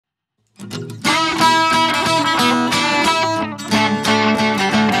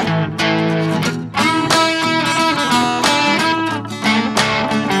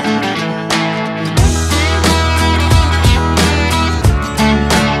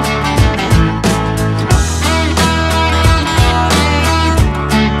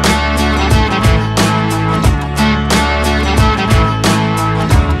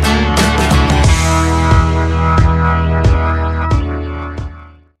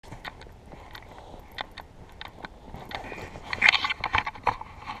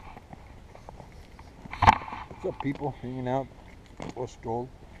people hanging out or stroll.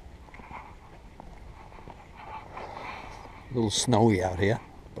 A little snowy out here,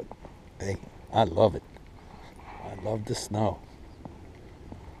 but hey, I love it. I love the snow.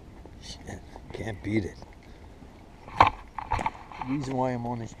 Shit, can't beat it. The reason why I'm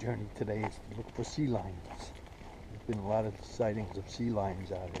on this journey today is to look for sea lions. There's been a lot of sightings of sea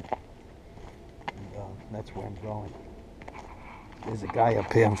lions out here, and that's where I'm going. There's a guy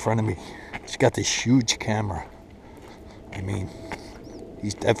up here in front of me. He's got this huge camera. I mean,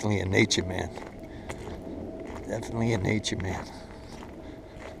 he's definitely a nature man. Definitely a nature man.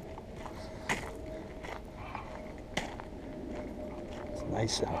 It's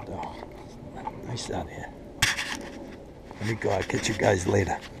nice out though. Nice out here. Let me go. I'll catch you guys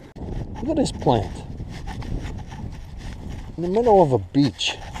later. Look at this plant. In the middle of a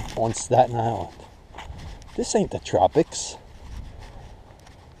beach on Staten Island. This ain't the tropics.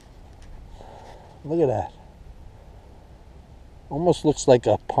 Look at that. Almost looks like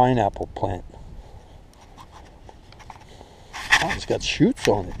a pineapple plant. Oh, it's got shoots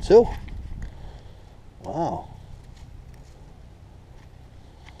on it too. Wow.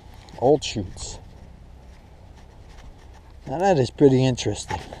 Old shoots. Now that is pretty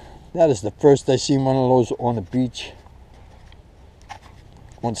interesting. That is the first I seen one of those on the beach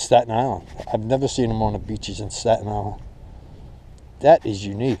on Staten Island. I've never seen them on the beaches in Staten Island. That is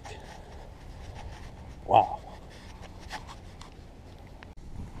unique. Wow.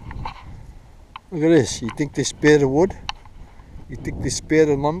 Look at this. You think they spare the wood? You think they spare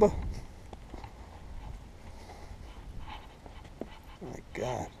the lumber? Oh my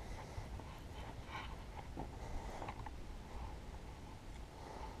God.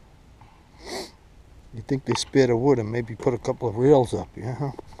 You think they spare the wood and maybe put a couple of rails up,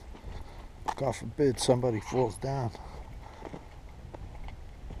 yeah? God forbid somebody falls down.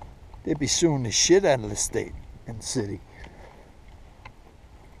 They'd be suing the shit out of the state and the city.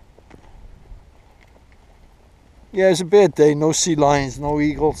 Yeah, it's a bad day. No sea lions, no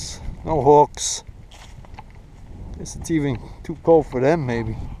eagles, no hawks. Guess it's even too cold for them,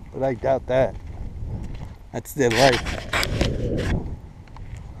 maybe. But I doubt that. That's their life.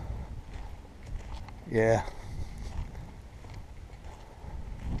 Yeah.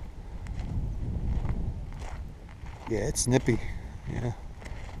 Yeah, it's nippy. Yeah.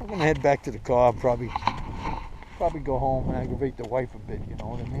 I'm gonna head back to the car. Probably go home and aggravate the wife a bit. You know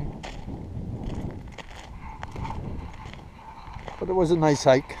what I mean? But it was a nice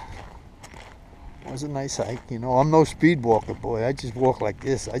hike. It was a nice hike. You know, I'm no speed walker, boy. I just walk like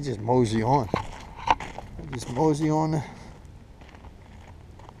this. I just mosey on. I just mosey on the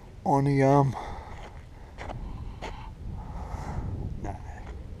Nah,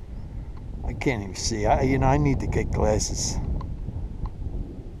 I can't even see. I need to get glasses.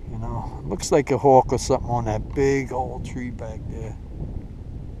 You know, it looks like a hawk or something on that big old tree back there.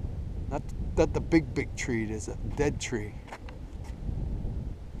 Not the big tree. There's a dead tree.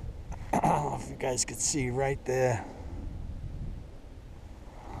 I don't know if you guys could see right there.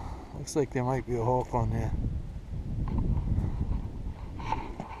 Looks like there might be a hawk on there.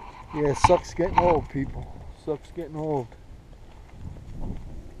 Yeah, it sucks getting old, people. Sucks getting old.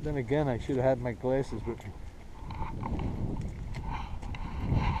 Then again, I should have had my glasses with me.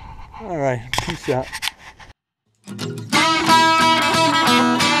 Alright, peace out.